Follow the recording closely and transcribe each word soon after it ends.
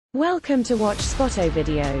Welcome to Watch Spotto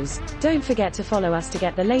videos. Don't forget to follow us to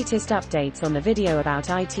get the latest updates on the video about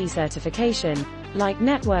IT certification, like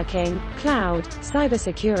networking, cloud,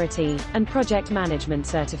 cybersecurity, and project management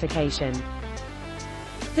certification.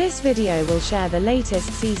 This video will share the latest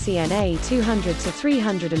CCNA 200 to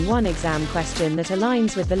 301 exam question that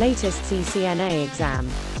aligns with the latest CCNA exam.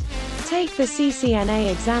 Take the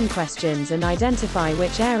CCNA exam questions and identify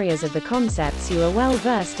which areas of the concepts you are well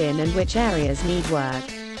versed in and which areas need work.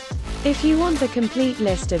 If you want the complete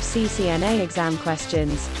list of CCNA exam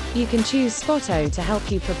questions, you can choose Spotto to help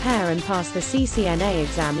you prepare and pass the CCNA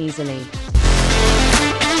exam easily.